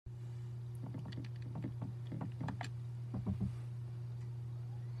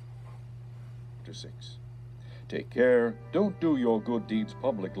chapter 6. Take care, don't do your good deeds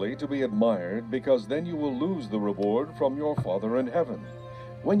publicly to be admired, because then you will lose the reward from your Father in heaven.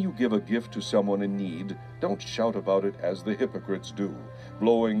 When you give a gift to someone in need, don't shout about it as the hypocrites do,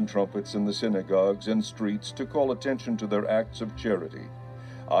 blowing trumpets in the synagogues and streets to call attention to their acts of charity.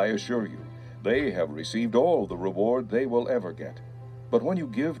 I assure you, they have received all the reward they will ever get. But when you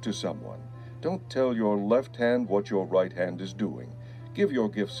give to someone, don't tell your left hand what your right hand is doing. Give your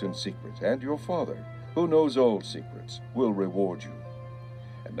gifts in secret, and your Father, who knows all secrets, will reward you.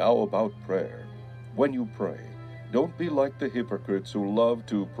 And now about prayer. When you pray, don't be like the hypocrites who love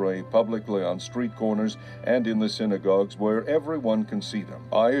to pray publicly on street corners and in the synagogues where everyone can see them.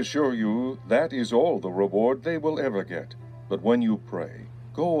 I assure you that is all the reward they will ever get. But when you pray,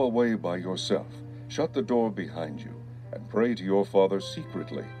 go away by yourself, shut the door behind you, and pray to your Father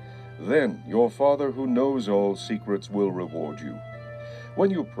secretly. Then your Father who knows all secrets will reward you. When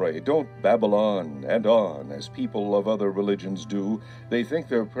you pray, don't babble on and on as people of other religions do. They think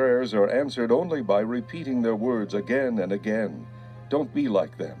their prayers are answered only by repeating their words again and again. Don't be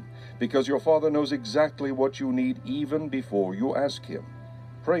like them, because your Father knows exactly what you need even before you ask Him.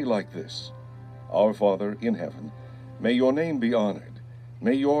 Pray like this: Our Father in heaven, may your name be honored.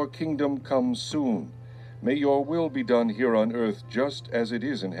 May your kingdom come soon. May your will be done here on earth just as it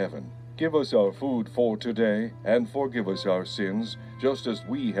is in heaven. Give us our food for today, and forgive us our sins, just as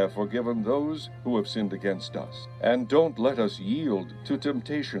we have forgiven those who have sinned against us. And don't let us yield to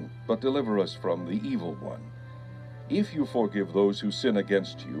temptation, but deliver us from the evil one. If you forgive those who sin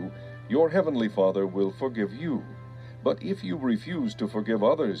against you, your heavenly Father will forgive you. But if you refuse to forgive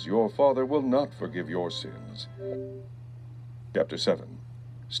others, your Father will not forgive your sins. Chapter 7.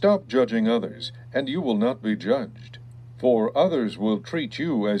 Stop judging others, and you will not be judged. For others will treat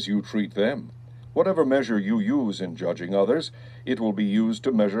you as you treat them. Whatever measure you use in judging others, it will be used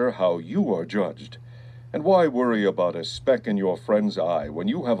to measure how you are judged. And why worry about a speck in your friend's eye when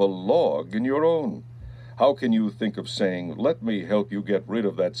you have a log in your own? How can you think of saying, "Let me help you get rid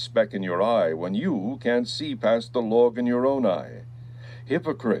of that speck in your eye," when you can't see past the log in your own eye?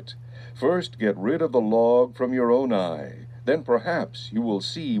 Hypocrite! First get rid of the log from your own eye. Then perhaps you will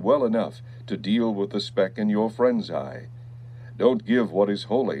see well enough to deal with the speck in your friend's eye. Don't give what is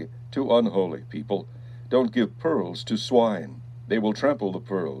holy to unholy people. Don't give pearls to swine. They will trample the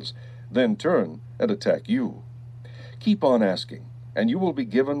pearls, then turn and attack you. Keep on asking, and you will be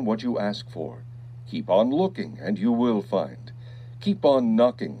given what you ask for. Keep on looking, and you will find. Keep on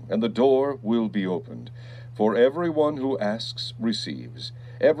knocking, and the door will be opened. For everyone who asks receives,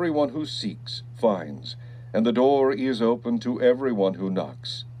 everyone who seeks finds, and the door is open to everyone who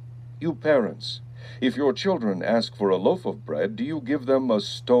knocks. You parents, if your children ask for a loaf of bread, do you give them a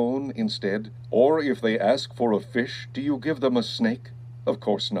stone instead? Or if they ask for a fish, do you give them a snake? Of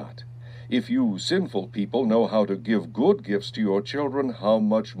course not. If you sinful people know how to give good gifts to your children, how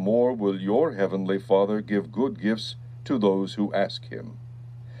much more will your heavenly Father give good gifts to those who ask Him?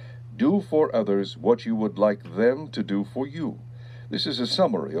 Do for others what you would like them to do for you. This is a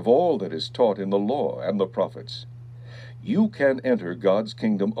summary of all that is taught in the law and the prophets. You can enter God's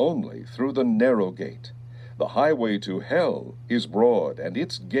kingdom only through the narrow gate. The highway to hell is broad, and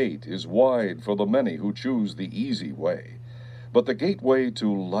its gate is wide for the many who choose the easy way. But the gateway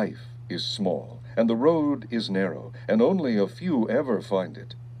to life is small, and the road is narrow, and only a few ever find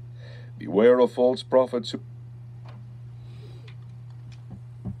it. Beware of false prophets who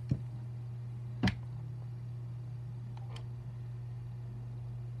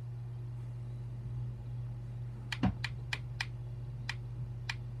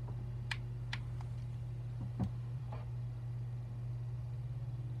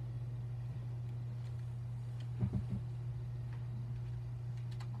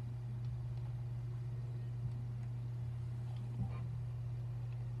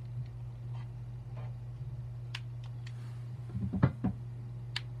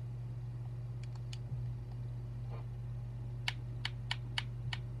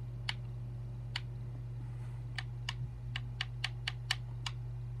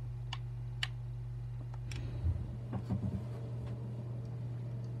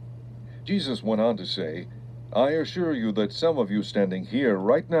Jesus went on to say, I assure you that some of you standing here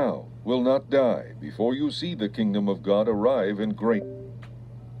right now will not die before you see the kingdom of God arrive in great.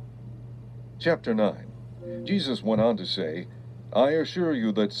 Chapter 9. Jesus went on to say, I assure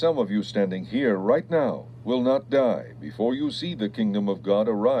you that some of you standing here right now will not die before you see the kingdom of God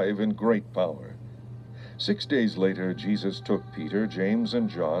arrive in great power. 6 days later, Jesus took Peter, James, and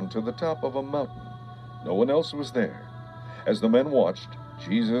John to the top of a mountain. No one else was there. As the men watched,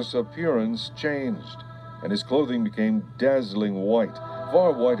 Jesus' appearance changed, and his clothing became dazzling white,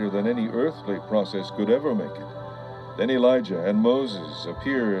 far wider than any earthly process could ever make it. Then Elijah and Moses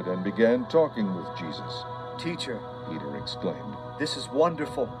appeared and began talking with Jesus. Teacher, Peter exclaimed, this is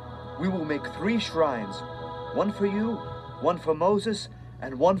wonderful. We will make 3 shrines, one for you, one for Moses,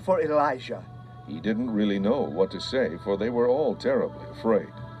 and one for Elijah. He didn't really know what to say, for they were all terribly afraid.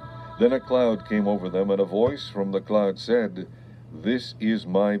 Then a cloud came over them, and a voice from the cloud said, "This is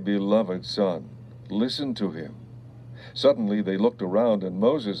my beloved Son. Listen to him." Suddenly they looked around, and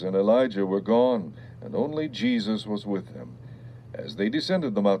Moses and Elijah were gone, and only Jesus was with them. As they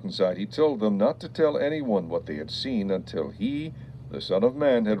descended the mountainside, he told them not to tell anyone what they had seen until he, the Son of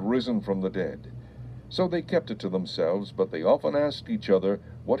Man, had risen from the dead. So they kept it to themselves, but they often asked each other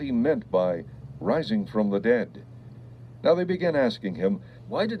what he meant by rising from the dead. Now they began asking him,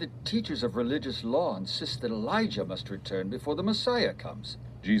 "Why do the teachers of religious law insist that Elijah must return before the Messiah comes?"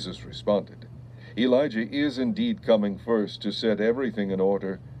 Jesus responded, "Elijah is indeed coming first to set everything in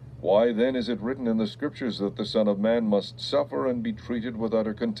order. Why then is it written in the Scriptures that the Son of Man must suffer and be treated with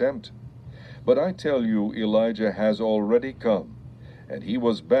utter contempt? But I tell you, Elijah has already come, and he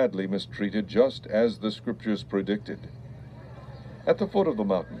was badly mistreated, just as the Scriptures predicted." At the foot of the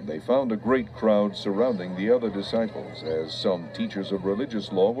mountain they found a great crowd surrounding the other disciples, as some teachers of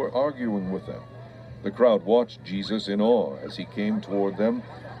religious law were arguing with them. The crowd watched Jesus in awe as he came toward them,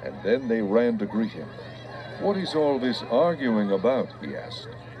 and then they ran to greet him. "What is all this arguing about?" he asked.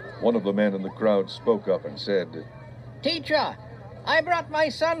 One of the men in the crowd spoke up and said, "Teacher, I brought my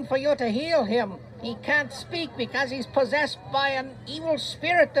son for you to heal him. He can't speak because he's possessed by an evil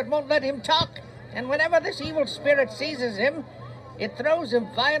spirit that won't let him talk. And whenever this evil spirit seizes him, it throws him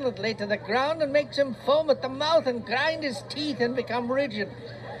violently to the ground and makes him foam at the mouth and grind his teeth and become rigid.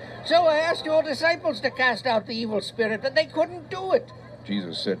 So I asked your disciples to cast out the evil spirit, but they couldn't do it."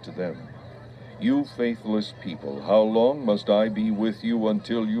 Jesus said to them, "You faithless people, how long must I be with you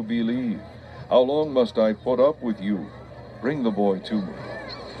until you believe? How long must I put up with you? Bring the boy to me."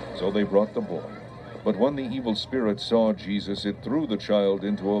 So they brought the boy. But when the evil spirit saw Jesus, it threw the child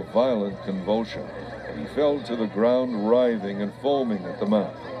into a violent convulsion, and he fell to the ground, writhing and foaming at the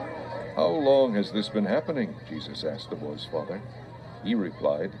mouth. "How long has this been happening?" Jesus asked the boy's father. He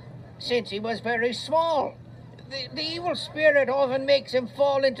replied, "Since he was very small. The evil spirit often makes him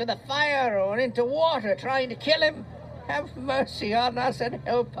fall into the fire or into water trying to kill him. Have mercy on us and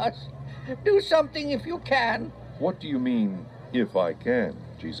help us. Do something if you can." "What do you mean, if I can?"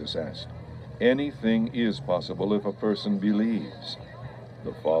 Jesus asked. "Anything is possible if a person believes."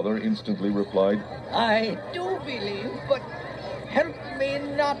 The father instantly replied, "I do believe, but help me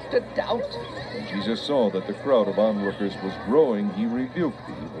not to doubt." When Jesus saw that the crowd of onlookers was growing, he rebuked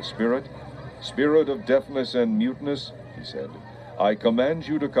the evil spirit. "Spirit of deafness and muteness," he said, "I command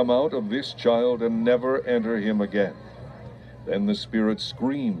you to come out of this child and never enter him again." Then the spirit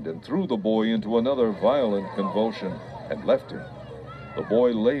screamed and threw the boy into another violent convulsion and left him. The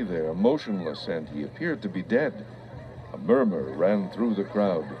boy lay there motionless, and he appeared to be dead. A murmur ran through the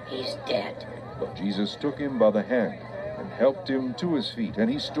crowd. "He's dead." But Jesus took him by the hand and helped him to his feet, and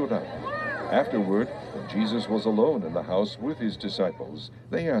he stood up. Afterward, when Jesus was alone in the house with his disciples,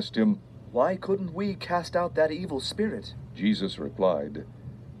 they asked him, Why couldn't we cast out that evil spirit? Jesus replied,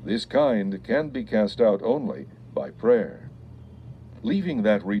 "This kind can be cast out only by prayer." Leaving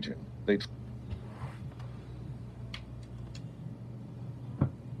that region, they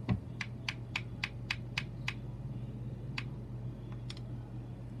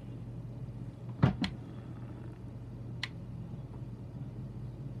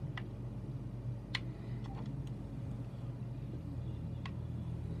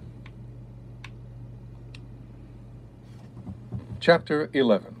Chapter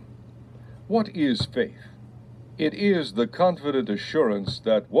 11. What is faith? It is the confident assurance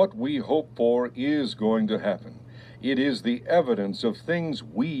that what we hope for is going to happen. It is the evidence of things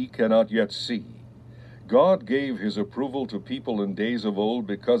we cannot yet see. God gave his approval to people in days of old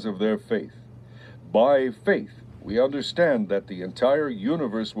because of their faith. By faith, we understand that the entire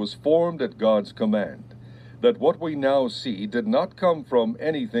universe was formed at God's command, that what we now see did not come from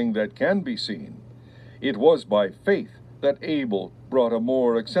anything that can be seen. It was by faith that Abel brought a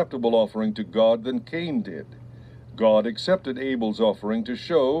more acceptable offering to God than Cain did. God accepted Abel's offering to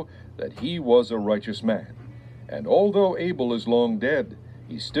show that he was a righteous man. And although Abel is long dead,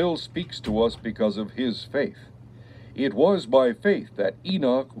 he still speaks to us because of his faith. It was by faith that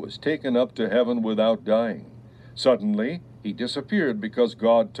Enoch was taken up to heaven without dying. Suddenly, he disappeared because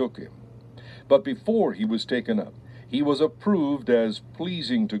God took him. But before he was taken up, he was approved as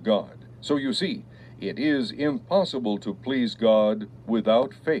pleasing to God. So you see, it is impossible to please God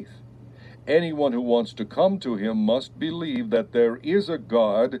without faith. Anyone who wants to come to him must believe that there is a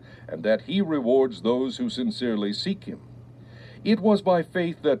God and that he rewards those who sincerely seek him. It was by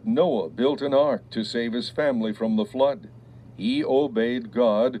faith that Noah built an ark to save his family from the flood. He obeyed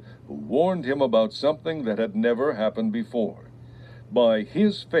God, who warned him about something that had never happened before. By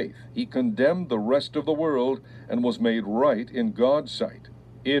his faith he condemned the rest of the world and was made right in God's sight.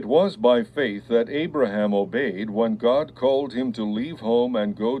 It was by faith that Abraham obeyed when God called him to leave home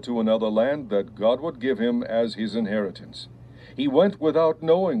and go to another land that God would give him as his inheritance. He went without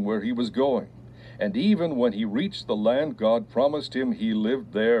knowing where he was going, and even when he reached the land God promised him, he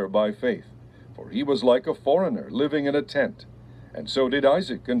lived there by faith, for he was like a foreigner living in a tent. And so did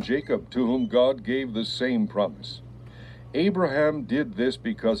Isaac and Jacob, to whom God gave the same promise. Abraham did this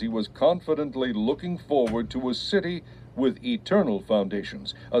because he was confidently looking forward to a city with eternal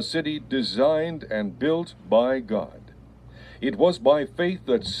foundations, a city designed and built by God. It was by faith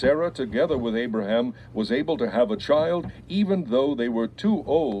that Sarah, together with Abraham, was able to have a child, even though they were too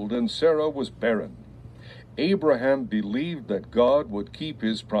old and Sarah was barren. Abraham believed that God would keep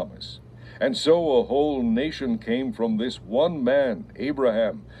his promise. And so a whole nation came from this one man,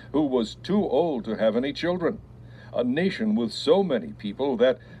 Abraham, who was too old to have any children. A nation with so many people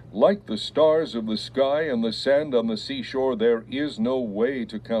that, like the stars of the sky and the sand on the seashore, there is no way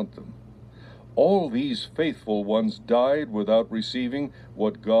to count them. All these faithful ones died without receiving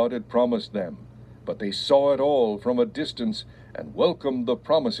what God had promised them, but they saw it all from a distance and welcomed the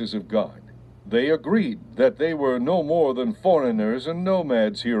promises of God. They agreed that they were no more than foreigners and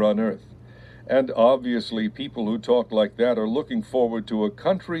nomads here on earth. And obviously people who talk like that are looking forward to a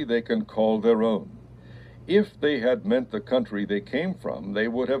country they can call their own. If they had meant the country they came from, they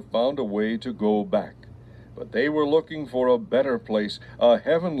would have found a way to go back. But they were looking for a better place, a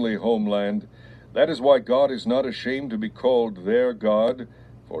heavenly homeland. That is why God is not ashamed to be called their God,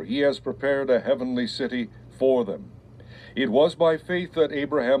 for he has prepared a heavenly city for them. It was by faith that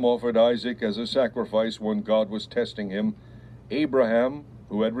Abraham offered Isaac as a sacrifice when God was testing him. Abraham,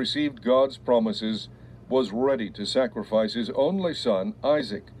 who had received God's promises, was ready to sacrifice his only son,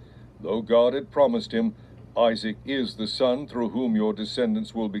 Isaac, though God had promised him, Isaac is the son through whom your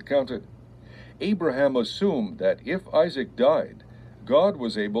descendants will be counted. Abraham assumed that if Isaac died, God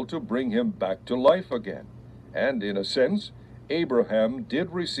was able to bring him back to life again. And in a sense, Abraham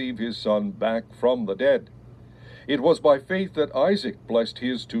did receive his son back from the dead. It was by faith that Isaac blessed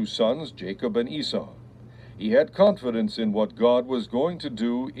his two sons, Jacob and Esau. He had confidence in what God was going to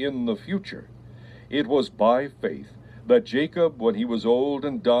do in the future. It was by faith that Jacob, when he was old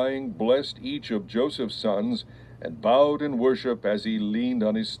and dying, blessed each of Joseph's sons and bowed in worship as he leaned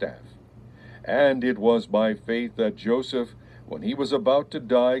on his staff. And it was by faith that Joseph, when he was about to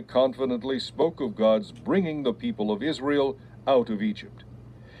die, confidently spoke of God's bringing the people of Israel out of Egypt.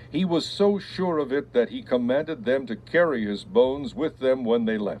 He was so sure of it that he commanded them to carry his bones with them when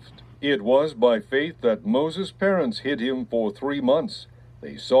they left. It was by faith that Moses' parents hid him for 3 months.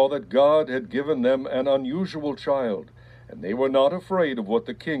 They saw that God had given them an unusual child, and they were not afraid of what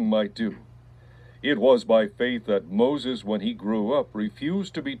the king might do. It was by faith that Moses, when he grew up,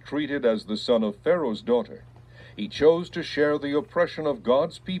 refused to be treated as the son of Pharaoh's daughter. He chose to share the oppression of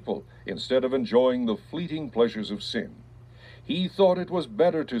God's people instead of enjoying the fleeting pleasures of sin. He thought it was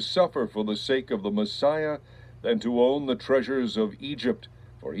better to suffer for the sake of the Messiah than to own the treasures of Egypt,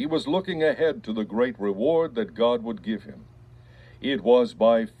 for he was looking ahead to the great reward that God would give him. It was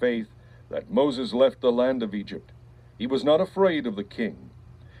by faith that Moses left the land of Egypt. He was not afraid of the king.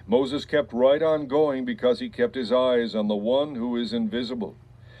 Moses kept right on going because he kept his eyes on the one who is invisible.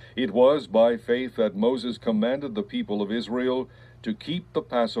 It was by faith that Moses commanded the people of Israel to keep the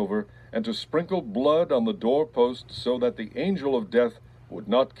Passover and to sprinkle blood on the doorposts so that the angel of death would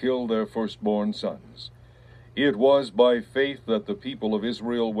not kill their firstborn sons. It was by faith that the people of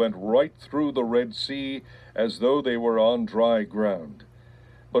Israel went right through the Red Sea as though they were on dry ground.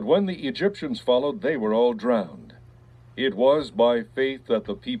 But when the Egyptians followed, they were all drowned. It was by faith that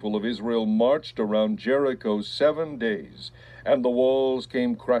the people of Israel marched around Jericho 7 days, and the walls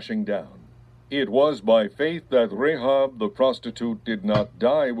came crashing down. It was by faith that Rahab the prostitute did not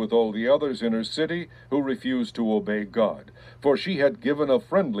die with all the others in her city who refused to obey God, for she had given a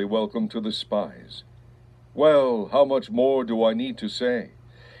friendly welcome to the spies. Well, how much more do I need to say?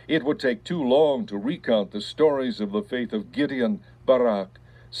 It would take too long to recount the stories of the faith of Gideon, Barak,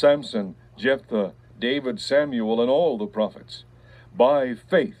 Samson, Jephthah, David, Samuel, and all the prophets. By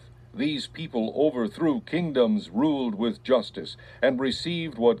faith, these people overthrew kingdoms, ruled with justice, and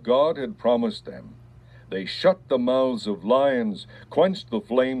received what God had promised them. They shut the mouths of lions, quenched the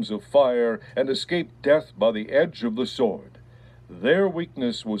flames of fire, and escaped death by the edge of the sword. Their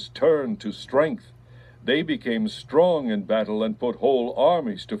weakness was turned to strength. They became strong in battle and put whole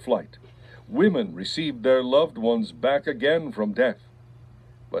armies to flight. Women received their loved ones back again from death.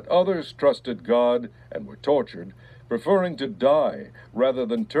 But others trusted God and were tortured, preferring to die rather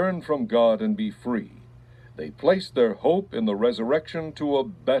than turn from God and be free. They placed their hope in the resurrection to a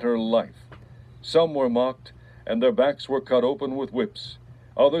better life. Some were mocked, and their backs were cut open with whips.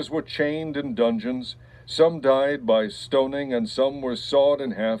 Others were chained in dungeons. Some died by stoning, and some were sawed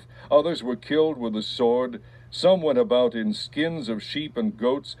in half. Others were killed with the sword. Some went about in skins of sheep and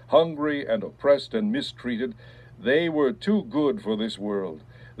goats, hungry and oppressed and mistreated. They were too good for this world.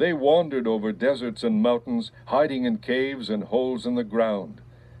 They wandered over deserts and mountains, hiding in caves and holes in the ground.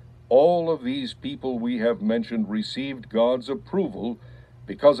 All of these people we have mentioned received God's approval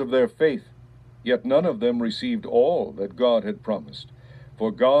because of their faith, yet none of them received all that God had promised.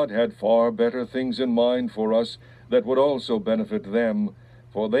 For God had far better things in mind for us that would also benefit them,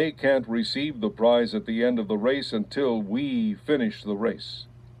 for they can't receive the prize at the end of the race until we finish the race.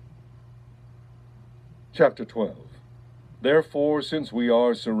 Chapter 12. Therefore, since we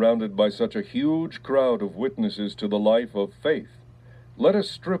are surrounded by such a huge crowd of witnesses to the life of faith, let us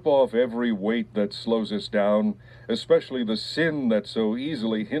strip off every weight that slows us down, especially the sin that so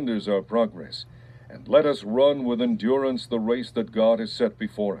easily hinders our progress, and let us run with endurance the race that God has set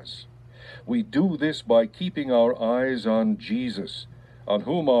before us. We do this by keeping our eyes on Jesus, on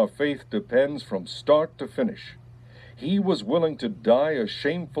whom our faith depends from start to finish. He was willing to die a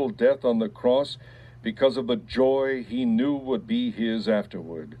shameful death on the cross because of the joy he knew would be his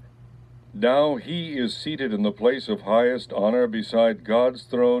afterward. Now he is seated in the place of highest honor beside God's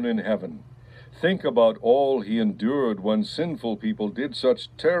throne in heaven. Think about all he endured when sinful people did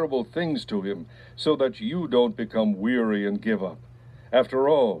such terrible things to him, so that you don't become weary and give up. After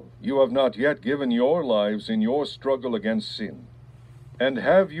all, you have not yet given your lives in your struggle against sin. And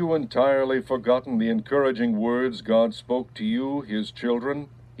have you entirely forgotten the encouraging words God spoke to you, his children?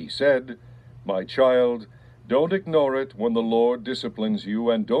 He said, "My child, don't ignore it when the Lord disciplines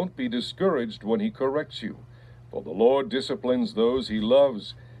you, and don't be discouraged when he corrects you. For the Lord disciplines those he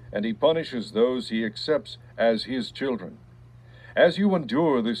loves, and he punishes those he accepts as his children." As you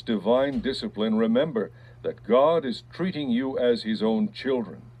endure this divine discipline, remember that God is treating you as his own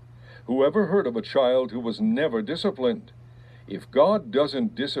children. Who ever heard of a child who was never disciplined? If God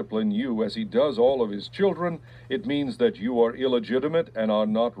doesn't discipline you as he does all of his children, it means that you are illegitimate and are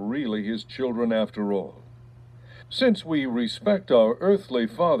not really his children after all. Since we respect our earthly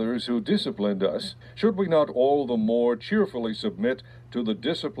fathers who disciplined us, should we not all the more cheerfully submit to the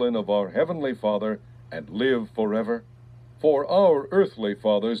discipline of our heavenly Father and live forever? For our earthly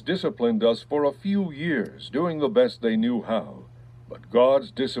fathers disciplined us for a few years, doing the best they knew how. But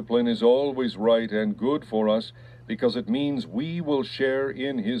God's discipline is always right and good for us, because it means we will share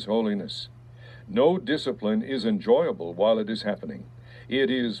in his holiness. No discipline is enjoyable while it is happening. It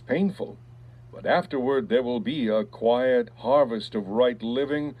is painful, but afterward there will be a quiet harvest of right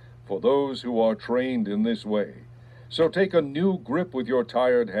living for those who are trained in this way. So take a new grip with your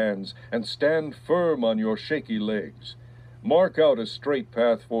tired hands and stand firm on your shaky legs. Mark out a straight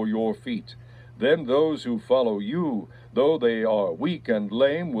path for your feet. Then those who follow you, though they are weak and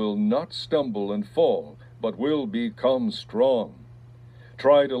lame, will not stumble and fall, but will become strong.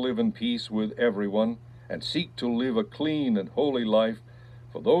 Try to live in peace with everyone, and seek to live a clean and holy life,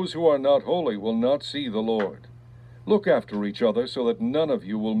 for those who are not holy will not see the Lord. Look after each other so that none of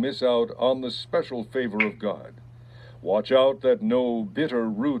you will miss out on the special favor of God. Watch out that no bitter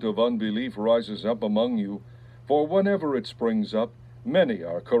root of unbelief rises up among you, for whenever it springs up, many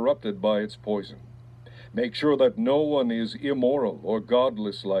are corrupted by its poison. Make sure that no one is immoral or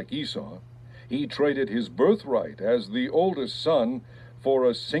godless like Esau. He traded his birthright as the oldest son for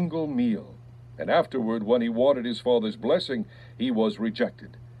a single meal, and afterward, when he wanted his father's blessing, he was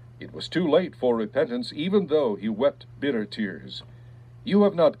rejected. It was too late for repentance, even though he wept bitter tears. You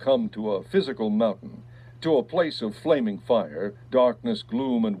have not come to a physical mountain, to a place of flaming fire, darkness,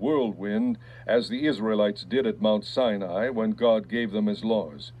 gloom, and whirlwind, as the Israelites did at Mount Sinai when God gave them his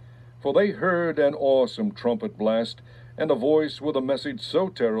laws. For they heard an awesome trumpet blast, and a voice with a message so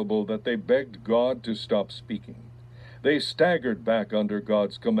terrible that they begged God to stop speaking. They staggered back under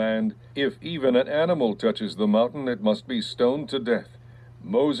God's command. If even an animal touches the mountain, it must be stoned to death.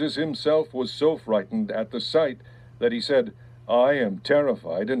 Moses himself was so frightened at the sight that he said, "I am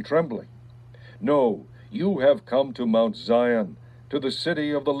terrified and trembling." No, you have come to Mount Zion, to the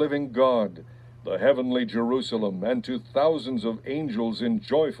city of the living God, the heavenly Jerusalem, and to thousands of angels in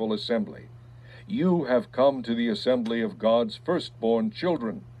joyful assembly. You have come to the assembly of God's firstborn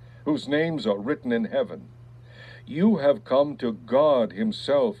children, whose names are written in heaven. You have come to God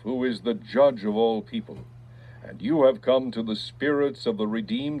himself, who is the judge of all people. And you have come to the spirits of the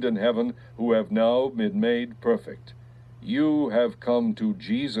redeemed in heaven, who have now been made perfect. You have come to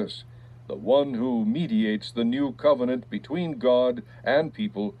Jesus, the one who mediates the new covenant between God and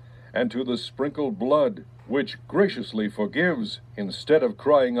people, and to the sprinkled blood, which graciously forgives, instead of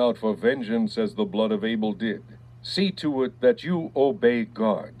crying out for vengeance as the blood of Abel did. See to it that you obey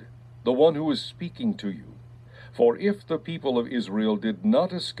God, the one who is speaking to you. For if the people of Israel did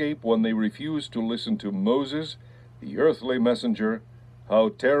not escape when they refused to listen to Moses, the earthly messenger, how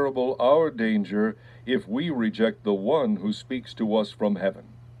terrible our danger if we reject the one who speaks to us from heaven.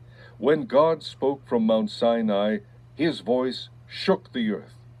 When God spoke from Mount Sinai, his voice shook the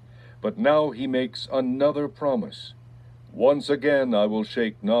earth. But now he makes another promise. Once again I will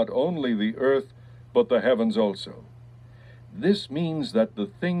shake not only the earth, but the heavens also. This means that the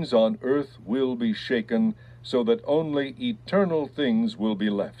things on earth will be shaken, so that only eternal things will be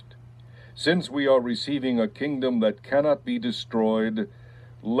left. Since we are receiving a kingdom that cannot be destroyed,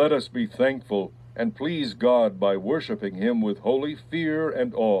 let us be thankful and please God by worshiping him with holy fear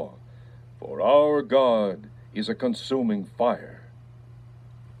and awe. For our God is a consuming fire.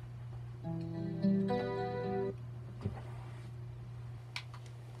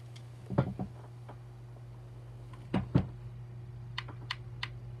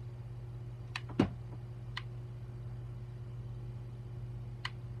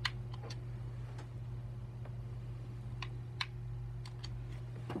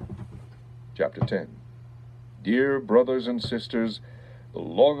 Chapter 10. Dear brothers and sisters, the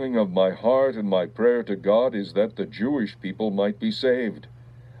longing of my heart and my prayer to God is that the Jewish people might be saved.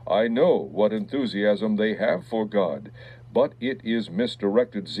 I know what enthusiasm they have for God, but it is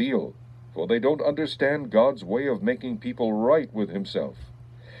misdirected zeal, for they don't understand God's way of making people right with himself.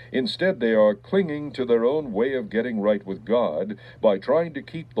 Instead, they are clinging to their own way of getting right with God by trying to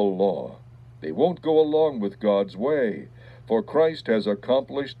keep the law. They won't go along with God's way, for Christ has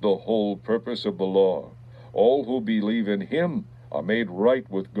accomplished the whole purpose of the law. All who believe in him are made right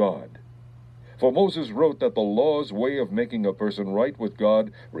with God. For Moses wrote that the law's way of making a person right with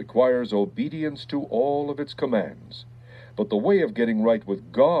God requires obedience to all of its commands. But the way of getting right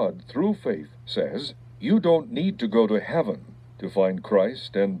with God through faith says, you don't need to go to heaven to find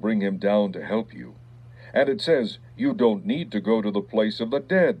Christ and bring him down to help you. And it says, you don't need to go to the place of the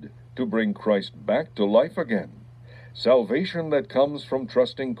dead to bring Christ back to life again. Salvation that comes from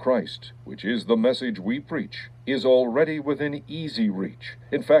trusting Christ, which is the message we preach, is already within easy reach.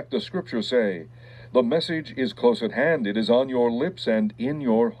 In fact, the scriptures say, the message is close at hand, it is on your lips and in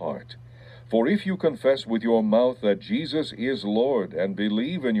your heart. For if you confess with your mouth that Jesus is Lord, and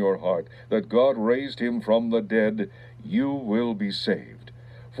believe in your heart that God raised him from the dead, you will be saved.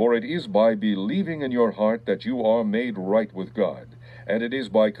 For it is by believing in your heart that you are made right with God, and it is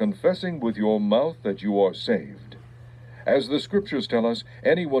by confessing with your mouth that you are saved. As the scriptures tell us,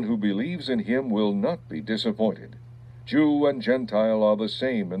 anyone who believes in him will not be disappointed. Jew and Gentile are the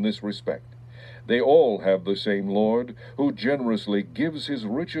same in this respect. They all have the same Lord, who generously gives his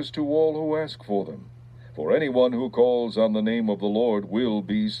riches to all who ask for them. For anyone who calls on the name of the Lord will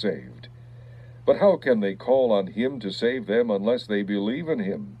be saved. But how can they call on him to save them unless they believe in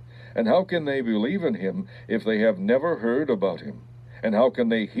him? And how can they believe in him if they have never heard about him? And how can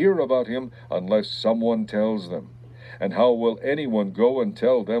they hear about him unless someone tells them? And how will anyone go and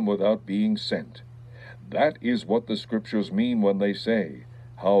tell them without being sent? That is what the scriptures mean when they say,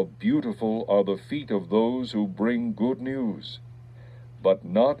 how beautiful are the feet of those who bring good news. But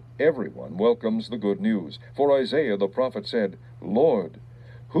not everyone welcomes the good news. For Isaiah the prophet said, Lord,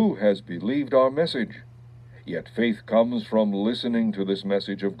 who has believed our message? Yet faith comes from listening to this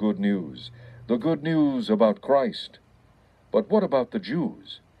message of good news, the good news about Christ. But what about the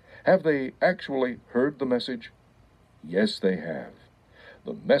Jews? Have they actually heard the message? Yes, they have.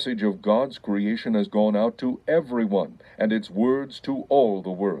 The message of God's creation has gone out to everyone, and its words to all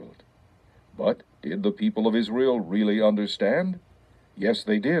the world. But did the people of Israel really understand? Yes,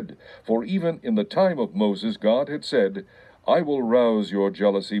 they did, for even in the time of Moses, God had said, I will rouse your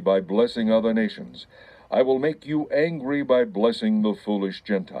jealousy by blessing other nations. I will make you angry by blessing the foolish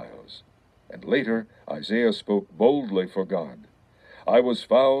Gentiles. And later, Isaiah spoke boldly for God. I was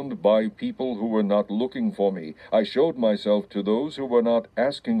found by people who were not looking for me. I showed myself to those who were not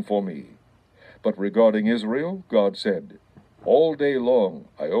asking for me. But regarding Israel, God said, all day long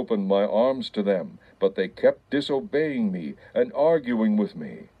I opened my arms to them, but they kept disobeying me and arguing with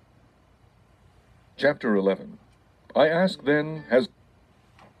me. Chapter 11. I ask then, has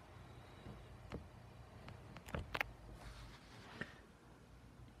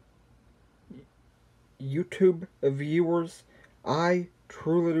YouTube viewers. I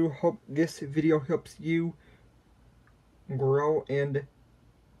truly do hope this video helps you grow and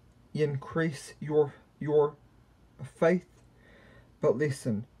increase your faith. But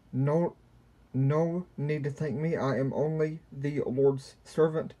listen, no need to thank me. I am only the Lord's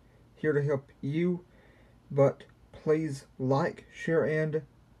servant, here to help you. But please like, share, and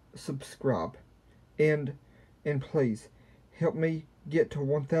subscribe. And please help me get to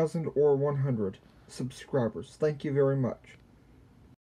 1,000 or 100 subscribers. Thank you very much.